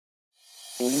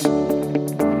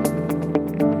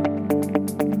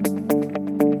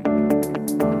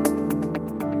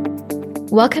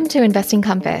Welcome to Investing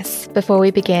Compass. Before we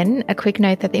begin, a quick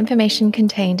note that the information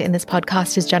contained in this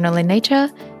podcast is general in nature.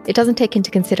 It doesn't take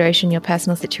into consideration your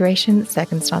personal situation,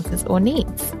 circumstances, or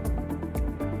needs.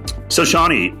 So,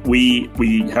 Shani,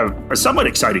 we have a somewhat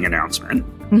exciting announcement.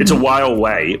 Mm-hmm. It's a while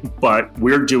away, but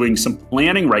we're doing some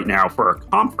planning right now for a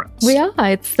conference. We are.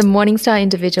 It's the Morningstar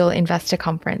Individual Investor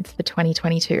Conference for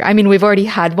 2022. I mean, we've already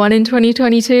had one in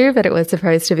 2022, but it was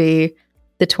supposed to be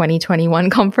the 2021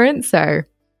 conference. So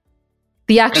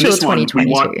the actual 2022. We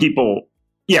want people,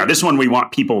 this one we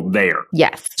want people there.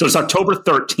 Yes. So it's October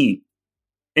 13th.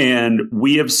 And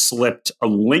we have slipped a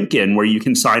link in where you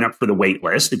can sign up for the wait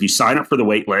list. If you sign up for the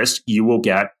wait list, you will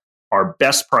get our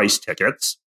best price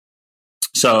tickets.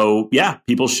 So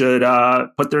people should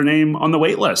put their name on the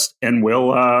wait list, and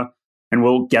we'll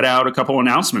get out a couple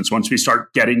announcements once we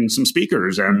start getting some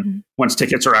speakers and once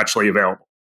tickets are actually available.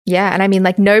 Yeah, and I mean,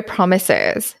 like, no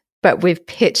promises, but we've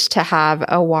pitched to have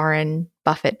a Warren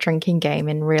Buffett drinking game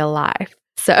in real life.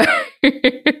 So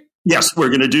yes, we're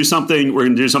going to do something. We're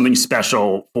going to do something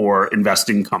special for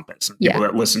Investing Compass and people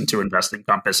that listen to Investing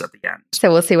Compass at the end. So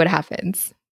we'll see what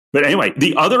happens. But anyway,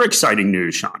 the other exciting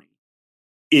news, Shani,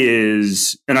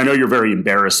 is, and I know you're very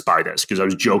embarrassed by this because I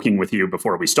was joking with you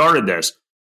before we started this,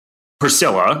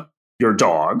 Priscilla, your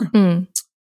dog,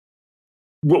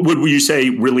 would you say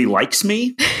really likes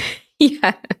me?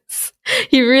 Yes.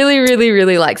 He really, really,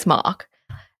 really likes Mark.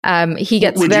 He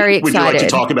gets very excited.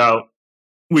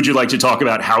 Would you like to talk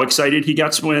about how excited he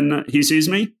gets when he sees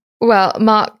me? Well,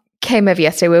 Mark came over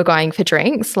yesterday. We were going for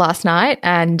drinks last night,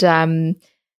 and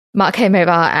Mark came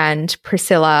over and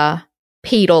Priscilla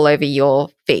peed all over your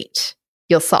feet,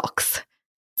 your socks.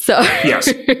 So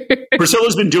yes,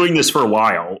 Priscilla's been doing this for a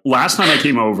while. Last time I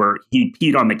came over, he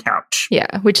peed on the couch.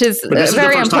 Yeah, which is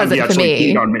very unpleasant for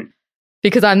me,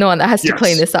 because I'm the one that has to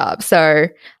clean this up. So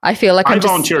I feel like I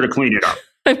volunteer to clean it up.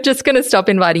 I'm just going to stop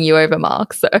inviting you over,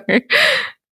 Mark. So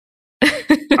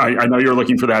I know you're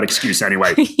looking for that excuse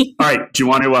anyway. All right, do you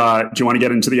want to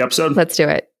get into the episode? Let's do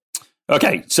it.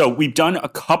 Okay, so we've done a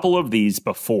couple of these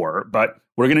before, but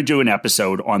we're going to do an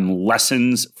episode on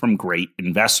lessons from great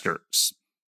investors.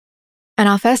 And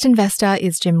our first investor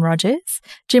is Jim Rogers.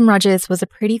 Jim Rogers was a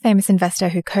pretty famous investor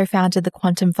who co-founded the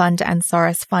Quantum Fund and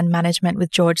Soros Fund Management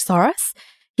with George Soros.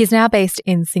 He's now based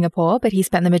in Singapore, but he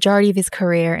spent the majority of his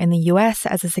career in the US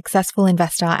as a successful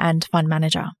investor and fund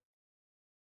manager.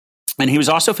 And he was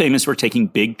also famous for taking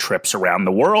big trips around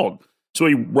the world. So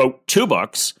he wrote 2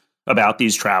 books about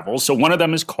these travels. So one of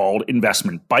them is called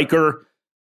Investment Biker.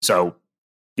 So,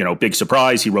 big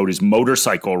surprise, he rode his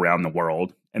motorcycle around the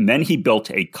world. And then he built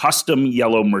a custom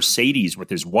yellow Mercedes with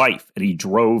his wife, and he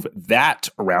drove that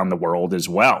around the world as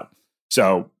well.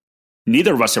 So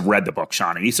neither of us have read the book,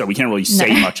 Shani, so we can't really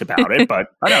say much about it, but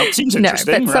I don't know, it seems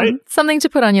interesting, right? Something to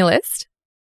put on your list.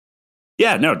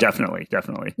 Yeah, no, definitely.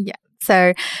 Yeah.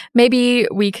 So maybe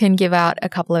we can give out a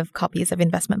couple of copies of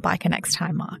Investment Biker next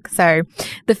time, Mark. So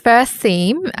the first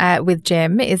theme with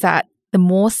Jim is that the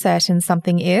more certain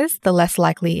something is, the less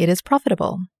likely it is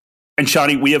profitable. And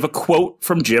Shani, we have a quote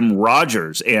from Jim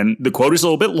Rogers, and the quote is a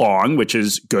little bit long, which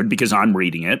is good because I'm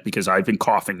reading it because I've been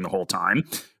coughing the whole time.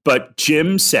 But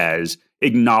Jim says,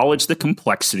 acknowledge the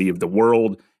complexity of the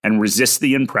world and resist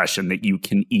the impression that you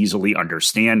can easily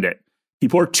understand it.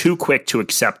 People are too quick to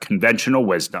accept conventional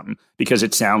wisdom because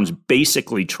it sounds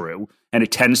basically true, and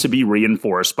it tends to be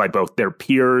reinforced by both their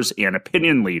peers and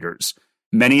opinion leaders,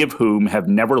 many of whom have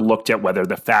never looked at whether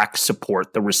the facts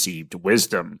support the received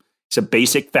wisdom. It's a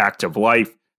basic fact of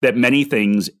life that many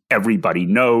things everybody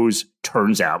knows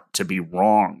turns out to be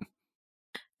wrong.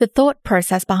 The thought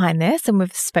process behind this, and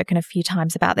we've spoken a few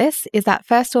times about this, is that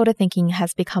first-order thinking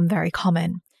has become very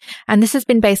common. And this has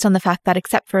been based on the fact that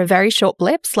except for a very short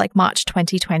blips like March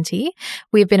 2020,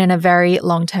 we've been in a very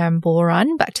long-term bull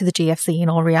run back to the GFC in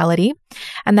all reality.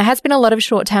 And there has been a lot of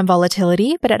short-term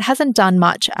volatility, but it hasn't done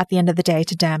much at the end of the day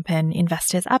to dampen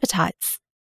investors' appetites.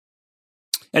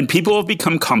 And people have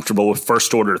become comfortable with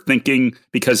first-order thinking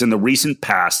because in the recent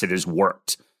past it has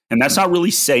worked. And that's not really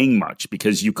saying much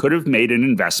because you could have made an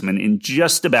investment in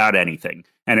just about anything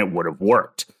and it would have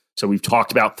worked. So we've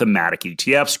talked about thematic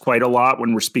ETFs quite a lot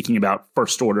when we're speaking about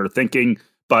first order thinking,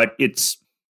 but it's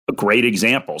a great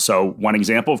example. So one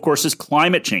example, of course, is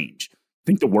climate change. I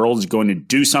think the world is going to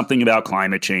do something about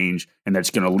climate change, and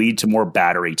that's going to lead to more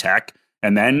battery tech.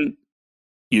 And then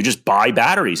you just buy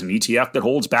batteries, an ETF that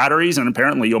holds batteries, and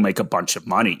apparently you'll make a bunch of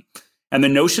money. And the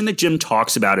notion that Jim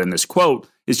talks about in this quote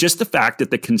is just the fact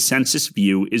that the consensus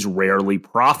view is rarely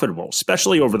profitable,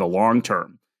 especially over the long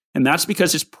term. And that's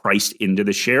because it's priced into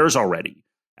the shares already.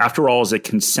 after all, is a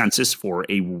consensus for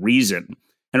a reason.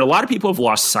 And a lot of people have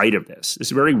lost sight of this.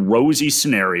 This very rosy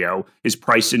scenario is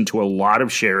priced into a lot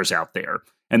of shares out there.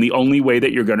 And the only way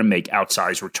that you're going to make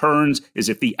outsized returns is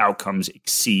if the outcomes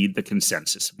exceed the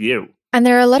consensus view. And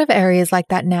there are a lot of areas like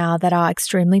that now that are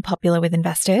extremely popular with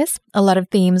investors. A lot of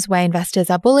themes where investors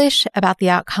are bullish about the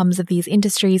outcomes of these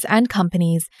industries and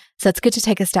companies. So it's good to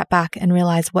take a step back and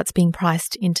realize what's being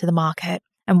priced into the market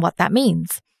and what that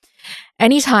means.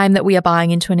 Anytime that we are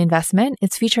buying into an investment,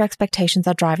 its future expectations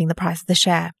are driving the price of the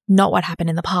share, not what happened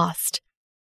in the past.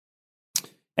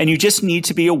 And you just need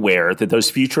to be aware that those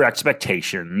future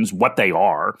expectations, what they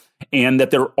are, and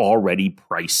that they're already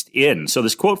priced in. So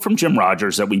this quote from Jim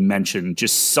Rogers that we mentioned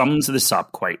just sums this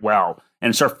up quite well. And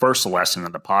it's our first lesson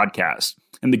of the podcast.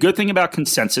 And the good thing about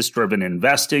consensus-driven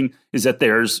investing is that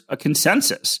there's a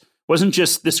consensus. It wasn't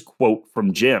just this quote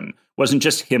from Jim. It wasn't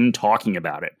just him talking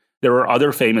about it. There are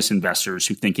other famous investors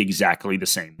who think exactly the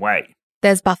same way.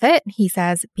 There's Buffett. He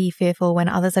says, be fearful when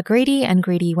others are greedy and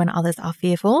greedy when others are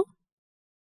fearful.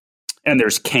 And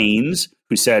there's Keynes,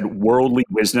 who said worldly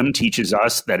wisdom teaches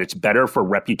us that it's better for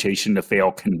reputation to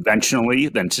fail conventionally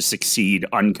than to succeed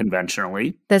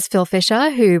unconventionally. There's Phil Fisher,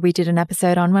 who we did an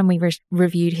episode on when we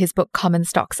reviewed his book, Common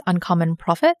Stocks, Uncommon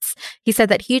Profits. He said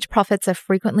that huge profits are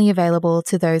frequently available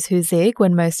to those who zig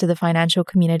when most of the financial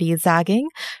community is zagging,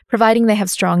 providing they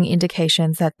have strong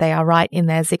indications that they are right in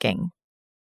their zigging.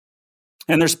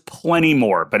 And there's plenty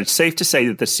more, but it's safe to say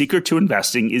that the secret to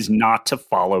investing is not to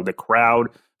follow the crowd,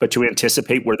 but to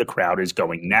anticipate where the crowd is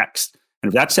going next.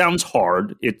 And if that sounds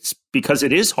hard, it's because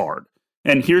it is hard.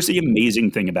 And here's the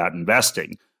amazing thing about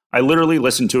investing. I literally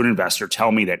listened to an investor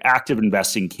tell me that active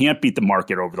investing can't beat the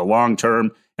market over the long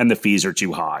term and the fees are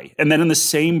too high. And then in the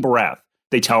same breath,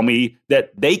 they tell me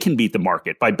that they can beat the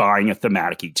market by buying a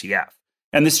thematic ETF.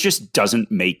 And this just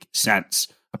doesn't make sense.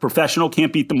 A professional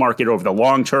can't beat the market over the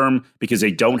long term because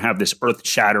they don't have this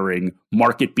earth-shattering,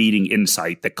 market-beating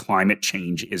insight that climate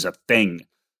change is a thing.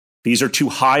 These are too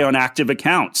high on active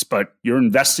accounts, but you're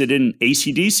invested in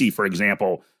AC/DC, for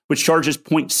example, which charges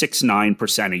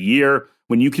 0.69% a year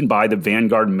when you can buy the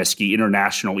Vanguard MSCI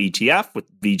International ETF with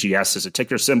VGS as a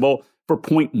ticker symbol for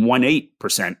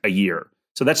 0.18% a year.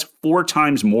 So that's 4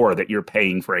 times more that you're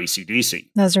paying for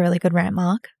AC/DC. That was a really good rant,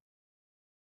 Mark.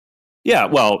 Yeah,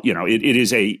 well, it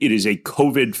is a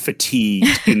COVID fatigue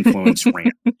influence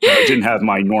rant. I didn't have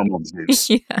my normal juice.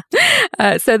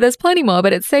 Yeah. So there's plenty more,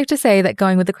 but it's safe to say that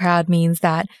going with the crowd means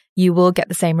that you will get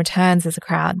the same returns as a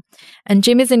crowd. And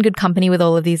Jim is in good company with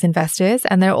all of these investors,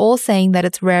 and they're all saying that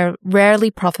it's rarely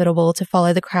profitable to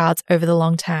follow the crowds over the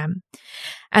long term.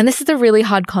 And this is a really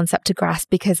hard concept to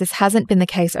grasp because this hasn't been the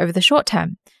case over the short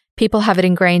term. People have it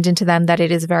ingrained into them that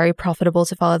it is very profitable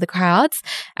to follow the crowds,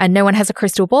 and no one has a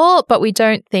crystal ball, but we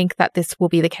don't think that this will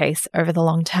be the case over the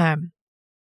long term.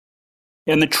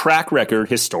 And the track record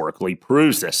historically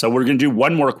proves this. So we're going to do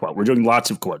one more quote. We're doing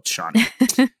lots of quotes, Sean.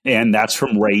 And that's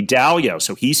from Ray Dalio.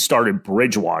 So he started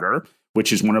Bridgewater,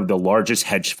 which is one of the largest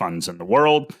hedge funds in the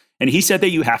world. And he said that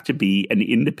you have to be an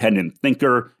independent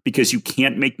thinker because you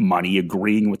can't make money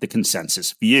agreeing with the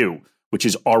consensus view, which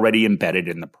is already embedded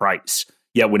in the price.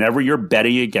 Yet whenever you're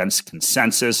betting against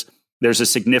consensus, there's a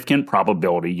significant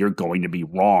probability you're going to be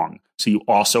wrong. So you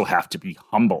also have to be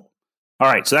humble.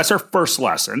 All right, so that's our first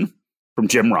lesson from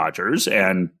Jim Rogers.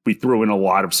 And we threw in a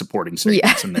lot of supporting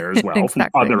statements in there as well exactly.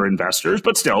 from other investors,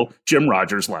 but still Jim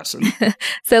Rogers' lesson.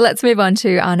 So let's move on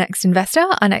to our next investor.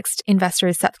 Our next investor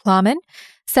is Seth Klarman.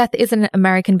 Seth is an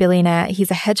American billionaire.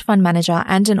 He's a hedge fund manager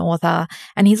and an author,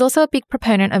 and he's also a big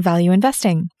proponent of value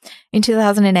investing. In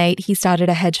 2008, he started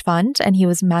a hedge fund, and he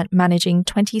was managing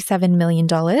 $27 million.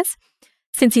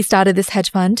 Since he started this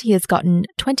hedge fund, he has gotten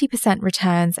 20%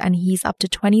 returns, and he's up to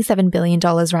 $27 billion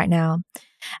right now.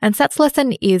 And Seth's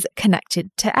lesson is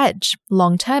connected to edge,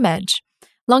 long-term edge.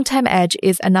 Long-term edge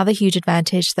is another huge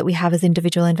advantage that we have as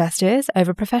individual investors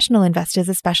over professional investors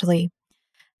especially.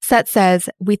 Seth says,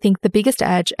 we think the biggest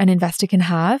edge an investor can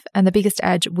have, and the biggest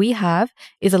edge we have,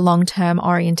 is a long-term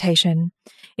orientation.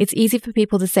 It's easy for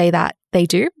people to say that they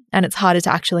do, and it's harder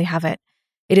to actually have it.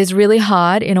 It is really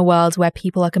hard in a world where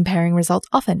people are comparing results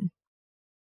often.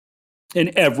 And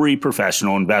every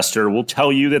professional investor will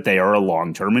tell you that they are a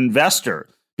long-term investor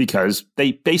because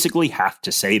they basically have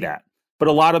to say that. But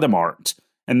a lot of them aren't.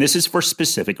 And this is for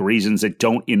specific reasons that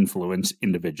don't influence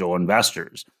individual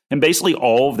investors. And basically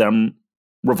all of them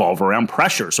revolve around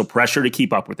pressure. So pressure to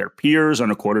keep up with their peers on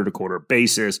a quarter-to-quarter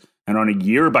basis and on a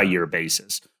year-by-year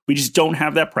basis. We just don't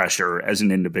have that pressure as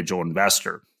an individual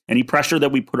investor. Any pressure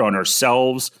that we put on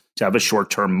ourselves to have a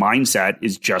short-term mindset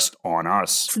is just on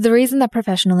us. So the reason that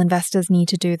professional investors need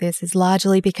to do this is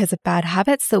largely because of bad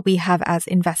habits that we have as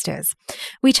investors.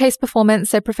 We chase performance,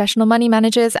 so professional money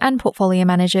managers and portfolio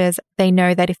managers, they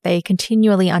know that if they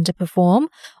continually underperform,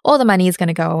 all the money is going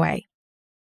to go away.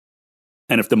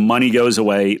 And if the money goes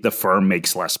away, the firm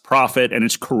makes less profit and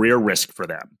it's career risk for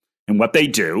them. And what they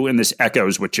do, and this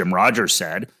echoes what Jim Rogers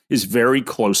said, is very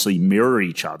closely mirror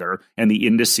each other and the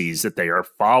indices that they are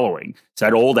following. It's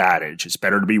that old adage, it's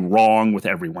better to be wrong with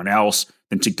everyone else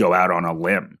than to go out on a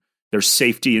limb. There's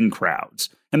safety in crowds.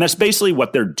 And that's basically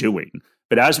what they're doing.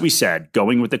 But as we said,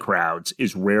 going with the crowds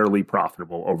is rarely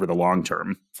profitable over the long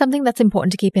term. Something that's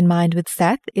important to keep in mind with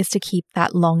Seth is to keep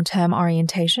that long-term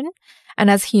orientation. And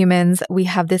as humans, we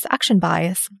have this action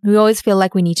bias. We always feel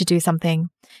like we need to do something.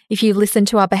 If you've listened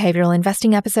to our behavioral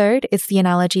investing episode, it's the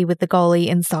analogy with the goalie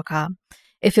in soccer.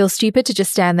 It feels stupid to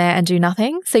just stand there and do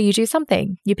nothing, so you do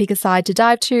something. You pick a side to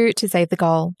dive to save the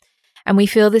goal. And we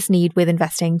feel this need with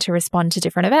investing to respond to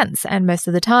different events. And most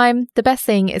of the time, the best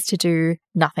thing is to do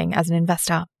nothing as an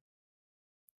investor.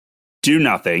 Do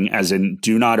nothing, as in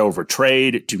do not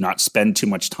overtrade, do not spend too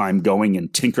much time going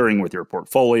and tinkering with your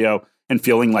portfolio and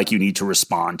feeling like you need to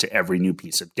respond to every new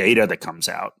piece of data that comes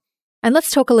out. And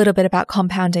let's talk a little bit about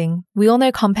compounding. We all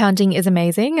know compounding is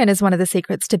amazing and is one of the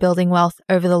secrets to building wealth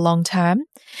over the long term.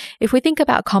 If we think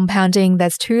about compounding,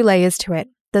 there's 2 layers to it.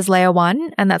 There's layer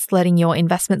 1, and that's letting your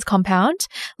investments compound,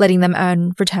 letting them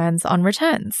earn returns on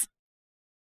returns.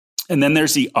 And then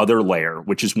there's the other layer,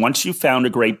 which is once you've found a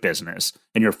great business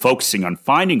and you're focusing on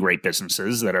finding great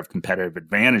businesses that have competitive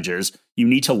advantages, you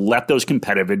need to let those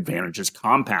competitive advantages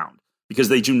compound because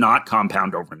they do not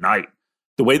compound overnight.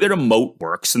 The way that a moat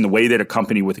works and the way that a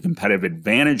company with a competitive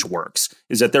advantage works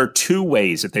is that there are 2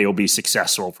 ways that they will be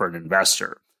successful for an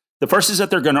investor. The first is that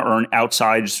they're going to earn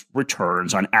outsized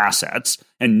returns on assets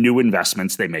and new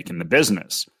investments they make in the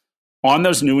business. On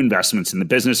those new investments in the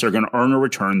business, they're going to earn a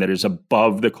return that is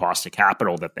above the cost of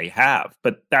capital that they have.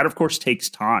 But that, of course, takes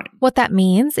time. What that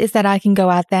means is that I can go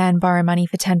out there and borrow money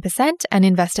for 10% and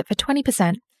invest it for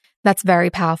 20%. That's very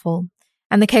powerful.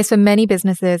 And the case for many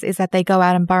businesses is that they go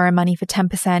out and borrow money for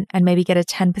 10% and maybe get a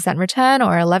 10% return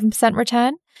or 11%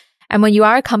 return. And when you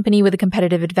are a company with a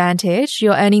competitive advantage,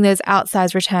 you're earning those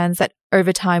outsized returns that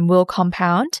over time will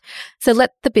compound. So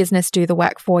let the business do the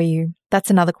work for you. That's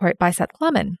another quote by Seth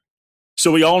Klarman.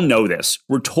 So we all know this.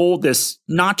 We're told this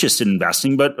not just in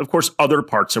investing, but of course other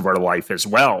parts of our life as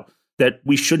well, that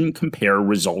we shouldn't compare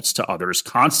results to others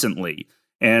constantly.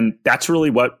 And that's really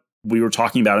what we were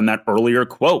talking about in that earlier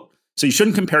quote. So you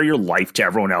shouldn't compare your life to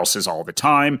everyone else's all the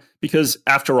time, because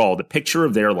after all, the picture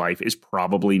of their life is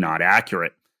probably not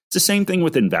accurate. It's the same thing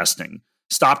with investing.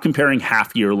 Stop comparing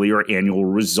half-yearly or annual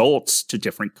results to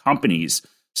different companies.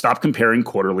 Stop comparing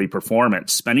quarterly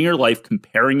performance. Spending your life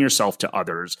comparing yourself to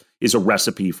others is a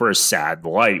recipe for a sad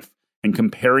life. And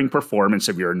comparing performance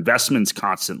of your investments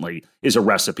constantly is a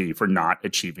recipe for not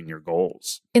achieving your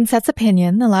goals. In Seth's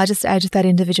opinion, the largest edge that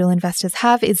individual investors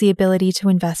have is the ability to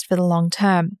invest for the long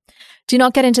term. Do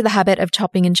not get into the habit of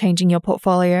chopping and changing your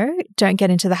portfolio. Don't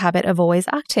get into the habit of always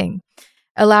acting.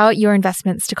 Allow your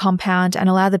investments to compound and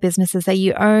allow the businesses that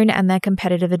you own and their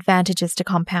competitive advantages to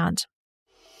compound.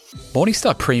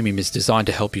 Morningstar Premium is designed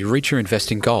to help you reach your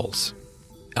investing goals.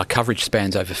 Our coverage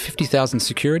spans over 50,000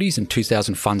 securities and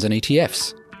 2,000 funds and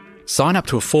ETFs. Sign up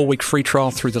to a 4-week free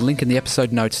trial through the link in the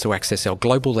episode notes to access our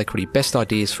global equity best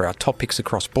ideas for our top picks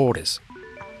across borders.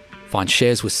 Find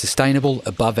shares with sustainable,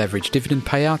 above-average dividend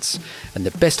payouts and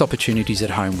the best opportunities at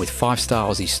home with 5-star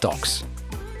Aussie stocks.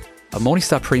 A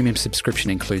Morningstar Premium subscription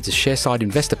includes a ShareSide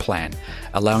investor plan,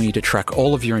 allowing you to track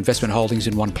all of your investment holdings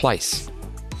in one place.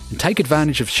 And take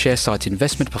advantage of ShareSide's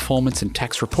investment performance and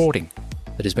tax reporting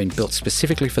that has been built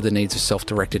specifically for the needs of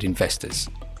self-directed investors.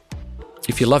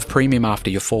 If you love Premium after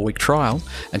your 4-week trial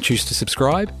and choose to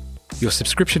subscribe, your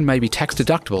subscription may be tax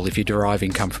deductible if you derive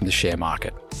income from the share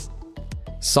market.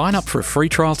 Sign up for a free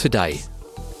trial today.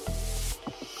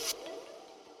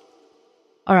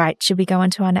 All right, should we go on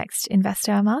to our next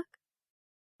investor, Mark?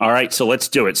 All right, so let's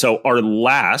do it. So our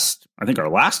last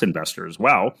investor as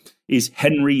well, is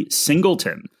Henry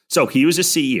Singleton. So he was a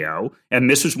CEO, and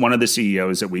this was one of the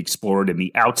CEOs that we explored in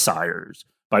The Outsiders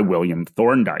by William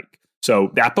Thorndike.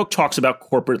 So that book talks about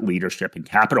corporate leadership and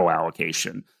capital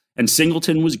allocation, and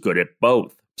Singleton was good at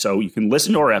both. So you can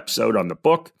listen to our episode on the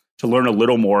book to learn a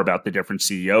little more about the different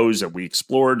CEOs that we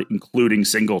explored, including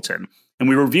Singleton. And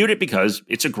we reviewed it because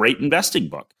it's a great investing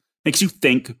book. Makes you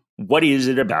think, what is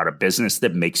it about a business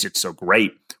that makes it so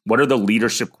great? What are the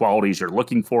leadership qualities you're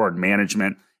looking for in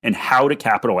management? And how do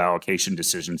capital allocation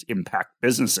decisions impact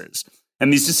businesses?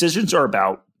 And these decisions are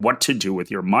about what to do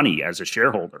with your money as a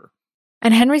shareholder.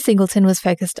 And Henry Singleton was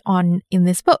focused on in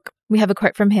this book. We have a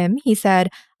quote from him. He said,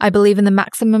 "I believe in the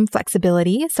maximum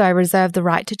flexibility, so I reserve the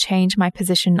right to change my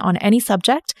position on any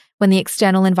subject when the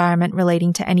external environment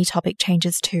relating to any topic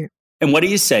changes too." And what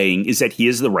he is saying is that he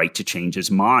has the right to change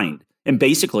his mind. And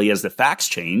basically, as the facts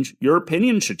change, your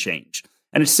opinion should change.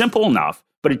 And it's simple enough,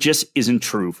 but it just isn't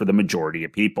true for the majority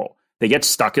of people. They get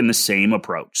stuck in the same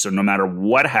approach. So no matter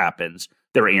what happens,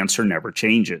 their answer never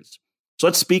changes. So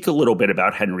let's speak a little bit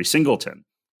about Henry Singleton.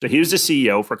 So he was the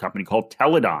CEO for a company called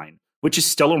Teledyne, which is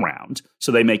still around.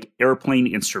 So they make airplane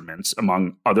instruments,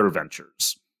 among other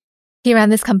ventures. He ran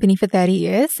this company for 30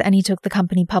 years and he took the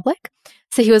company public.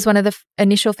 So he was one of the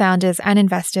initial founders and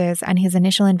investors, and his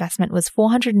initial investment was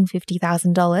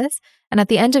 $450,000. And at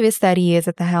the end of his 30 years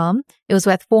at the helm, it was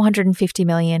worth $450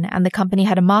 million, and the company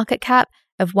had a market cap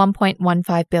of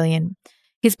 $1.15 billion.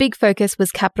 His big focus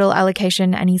was capital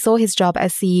allocation, and he saw his job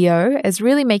as CEO as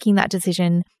really making that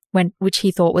decision which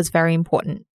he thought was very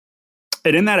important.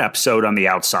 And in that episode on The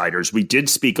Outsiders, we did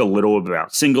speak a little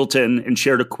about Singleton and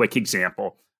shared a quick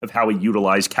example of how he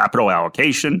utilized capital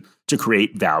allocation to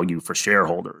create value for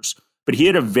shareholders. But he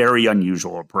had a very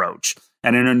unusual approach,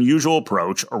 and an unusual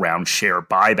approach around share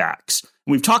buybacks.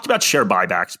 And we've talked about share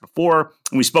buybacks before,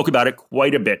 and we spoke about it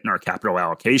quite a bit in our capital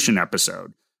allocation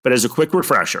episode. But as a quick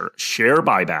refresher, share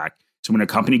buyback is when a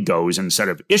company goes, instead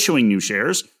of issuing new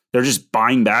shares, they're just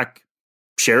buying back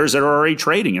shares that are already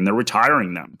trading and they're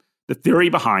retiring them. The theory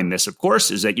behind this, of course,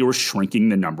 is that you are shrinking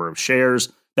the number of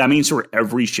shares. That means for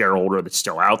every shareholder that's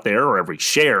still out there, or every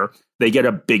share, they get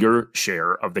a bigger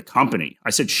share of the company.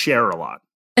 I said share a lot.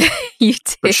 You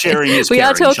did. But sharing is we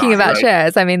are talking Sean, about right?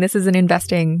 shares. I mean, this is an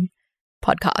investing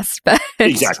podcast, but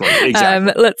Exactly.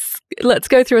 Let's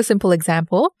go through a simple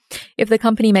example. If the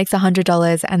company makes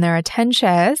 $100 and there are 10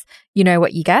 shares, you know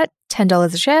what you get: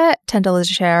 $10 a share. $10 a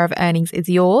share of earnings is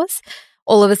yours.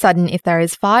 All of a sudden, if there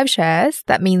is 5 shares,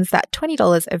 that means that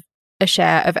 $20 of a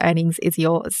share of earnings is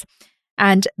yours.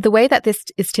 And the way that this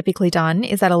is typically done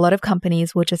is that a lot of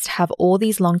companies will just have all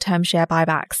these long-term share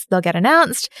buybacks. They'll get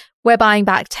announced, we're buying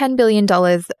back $10 billion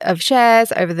of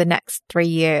shares over the next 3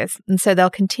 years. And so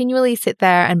they'll continually sit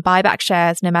there and buy back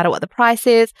shares no matter what the price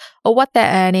is or what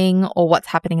they're earning or what's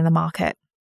happening in the market.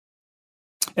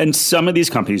 And some of these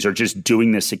companies are just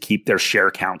doing this to keep their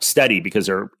share count steady because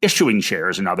they're issuing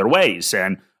shares in other ways.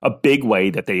 And a big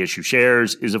way that they issue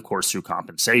shares is, of course, through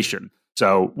compensation.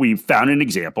 So we found an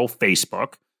example,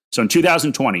 Facebook. So in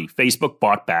 2020, Facebook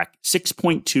bought back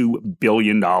 $6.2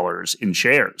 billion in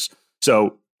shares.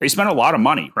 So they spent a lot of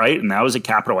money, right? And that was a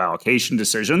capital allocation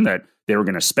decision that they were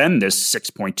going to spend this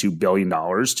 $6.2 billion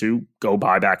to go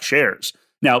buy back shares.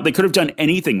 Now, they could have done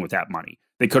anything with that money.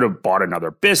 They could have bought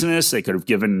another business. They could have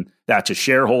given that to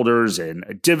shareholders in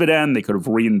a dividend. They could have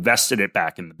reinvested it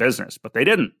back in the business, but they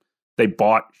didn't. They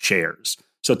bought shares.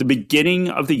 So at the beginning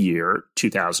of the year,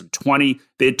 2020,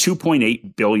 they had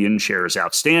 2.8 billion shares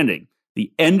outstanding.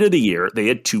 The end of the year, they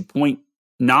had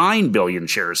 2.9 billion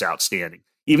shares outstanding,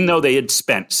 even though they had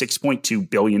spent $6.2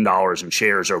 billion in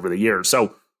shares over the year.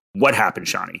 So what happened,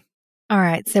 Shani? All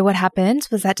right. So what happened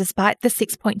was that despite the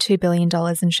 $6.2 billion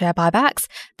in share buybacks,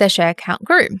 their share count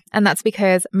grew. And that's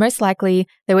because most likely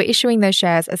they were issuing those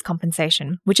shares as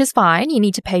compensation, which is fine. You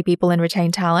need to pay people and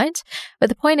retain talent. But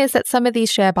the point is that some of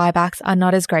these share buybacks are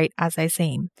not as great as they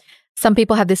seem. Some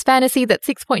people have this fantasy that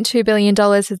 $6.2 billion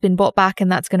has been bought back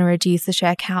and that's going to reduce the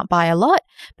share count by a lot.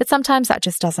 But sometimes that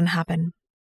just doesn't happen.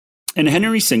 And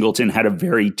Henry Singleton had a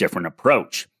very different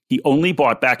approach. He only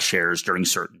bought back shares during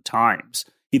certain times.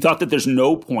 He thought that there's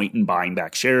no point in buying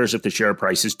back shares if the share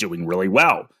price is doing really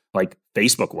well, like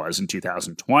Facebook was in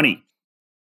 2020.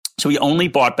 So he only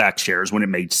bought back shares when it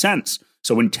made sense.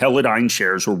 So when Teledyne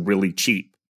shares were really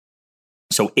cheap.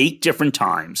 So 8 different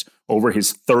times over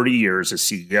his 30 years as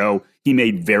CEO, he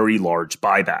made very large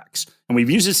buybacks. And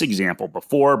we've used this example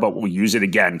before, but we'll use it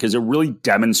again because it really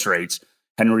demonstrates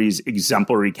Henry's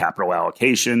exemplary capital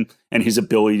allocation and his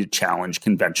ability to challenge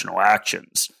conventional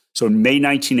actions. So in May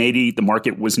 1980, the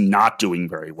market was not doing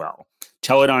very well.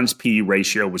 Teledyne's PE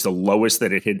ratio was the lowest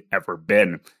that it had ever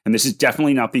been. And this is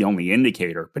definitely not the only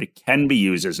indicator, but it can be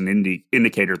used as an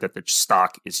indicator that the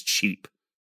stock is cheap.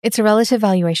 It's a relative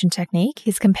valuation technique.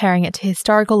 He's comparing it to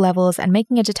historical levels and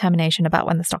making a determination about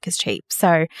when the stock is cheap.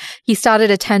 So he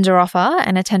started a tender offer,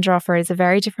 and a tender offer is a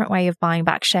very different way of buying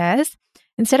back shares.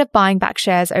 Instead of buying back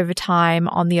shares over time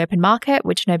on the open market,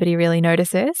 which nobody really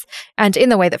notices, and in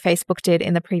the way that Facebook did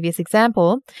in the previous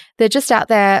example, they're just out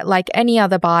there like any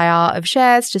other buyer of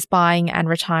shares, just buying and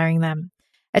retiring them.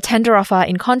 A tender offer,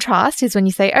 in contrast, is when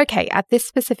you say, okay, at this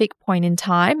specific point in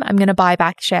time, I'm going to buy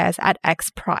back shares at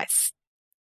X price.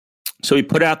 So he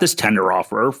put out this tender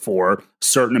offer for a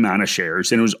certain amount of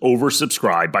shares, and it was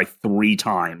oversubscribed by 3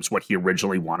 times what he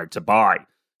originally wanted to buy.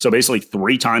 So basically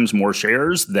 3 times more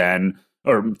shares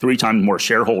or 3 times more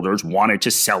shareholders wanted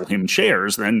to sell him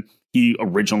shares than he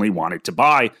originally wanted to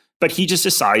buy, but he just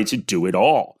decided to do it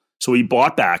all. So he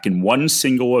bought back in one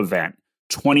single event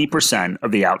 20%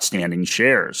 of the outstanding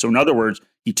shares. So in other words,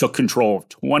 he took control of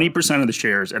 20% of the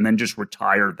shares and then just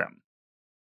retired them.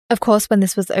 Of course, when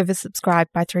this was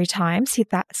oversubscribed by 3 times, he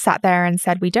sat there and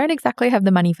said, we don't exactly have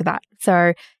the money for that.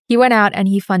 So he went out and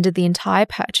he funded the entire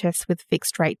purchase with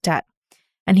fixed rate debt.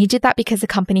 And he did that because the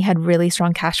company had really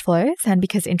strong cash flows and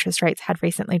because interest rates had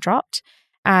recently dropped.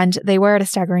 And they were at a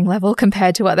staggering level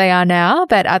compared to what they are now.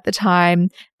 But at the time,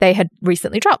 they had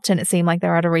recently dropped and it seemed like they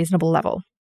were at a reasonable level.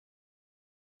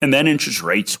 And then interest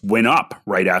rates went up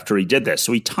right after he did this.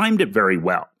 So he timed it very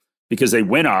well because they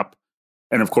went up.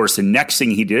 And of course, the next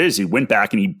thing he did is he went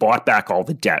back and he bought back all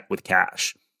the debt with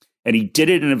cash. And he did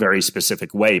it in a very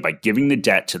specific way by giving the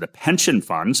debt to the pension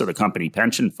fund, so the company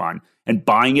pension fund, and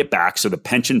buying it back so the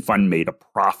pension fund made a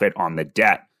profit on the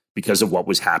debt because of what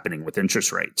was happening with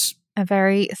interest rates. A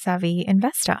very savvy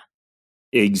investor.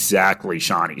 Exactly,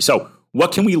 Shani. So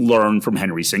what can we learn from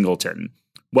Henry Singleton?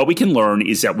 What we can learn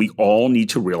is that we all need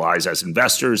to realize as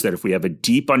investors that if we have a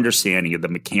deep understanding of the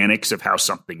mechanics of how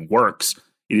something works,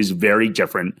 it is very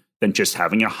different than just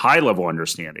having a high-level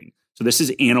understanding. So this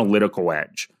is analytical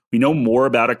edge. We know more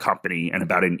about a company and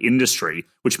about an industry,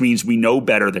 which means we know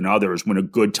better than others when a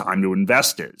good time to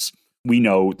invest is. We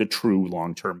know the true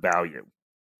long-term value.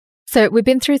 So we've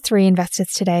been through 3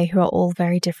 investors today who are all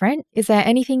very different. Is there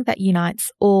anything that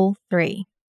unites all 3?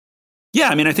 Yeah,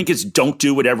 I think it's don't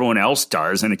do what everyone else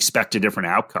does and expect a different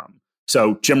outcome.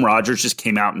 So Jim Rogers just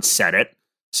came out and said it.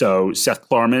 So Seth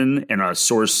Klarman and a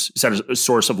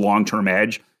source of long-term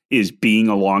edge is being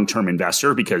a long-term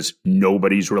investor because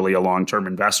nobody's really a long-term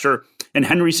investor. And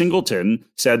Henry Singleton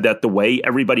said that the way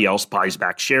everybody else buys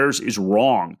back shares is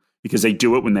wrong because they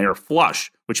do it when they are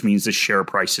flush, which means the share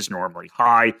price is normally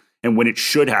high. And when it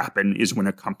should happen is when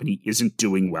a company isn't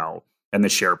doing well and the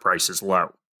share price is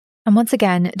low. And once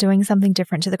again, doing something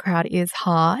different to the crowd is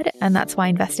hard, and that's why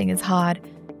investing is hard.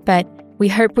 But we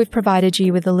hope we've provided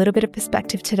you with a little bit of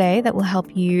perspective today that will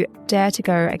help you dare to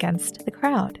go against the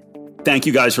crowd. Thank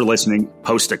you guys for listening.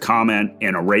 Post a comment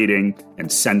and a rating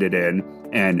and send it in.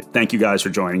 And thank you guys for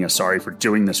joining us. Sorry for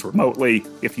doing this remotely.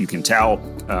 If you can tell,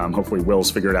 hopefully Will's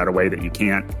figured out a way that you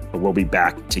can't, but we'll be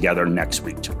back together next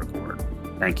week to record.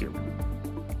 Thank you.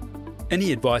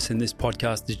 Any advice in this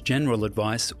podcast is general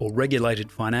advice or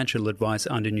regulated financial advice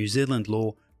under New Zealand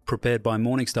law prepared by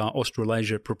Morningstar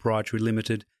Australasia Proprietary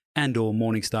Limited and or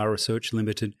Morningstar Research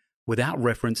Limited without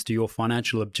reference to your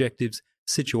financial objectives,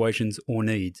 situations or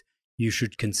needs. You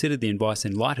should consider the advice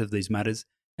in light of these matters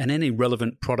and any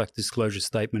relevant product disclosure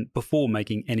statement before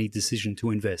making any decision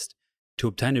to invest. To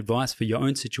obtain advice for your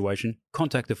own situation,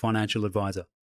 contact a financial advisor.